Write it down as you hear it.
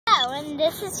and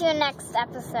this is your next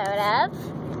episode of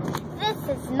This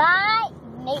Is My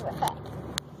Neighborhood.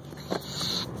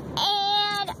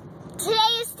 And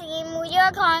today's theme, we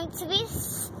are going to be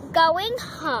going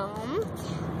home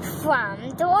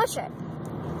from the orchard.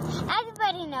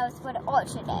 Everybody knows what an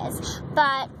orchard is,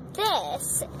 but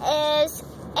this is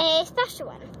a special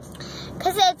one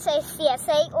because it's a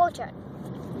CSA orchard.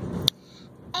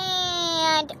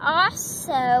 And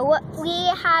also, we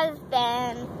have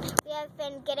been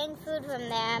getting food from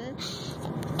them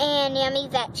and yummy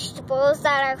vegetables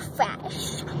that are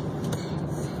fresh.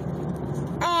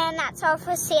 And that's all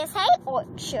for CSA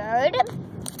Orchard.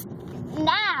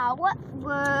 Now,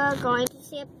 we're going to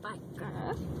see a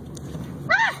biker.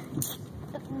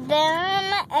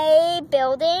 Then a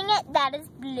building that is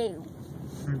blue.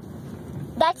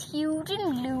 That's huge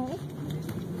and blue.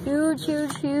 Huge,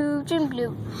 huge, huge and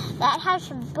blue. That has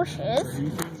some bushes. Are you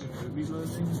doing the movie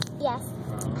building? Yes.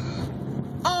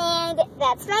 And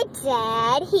that's my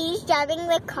dad. He's driving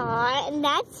the car. And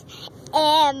that's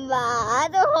Emma,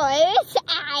 the horse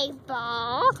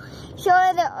eyeball. Show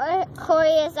her the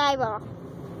horse eyeball.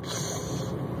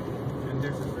 And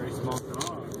there's a very small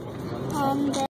dog.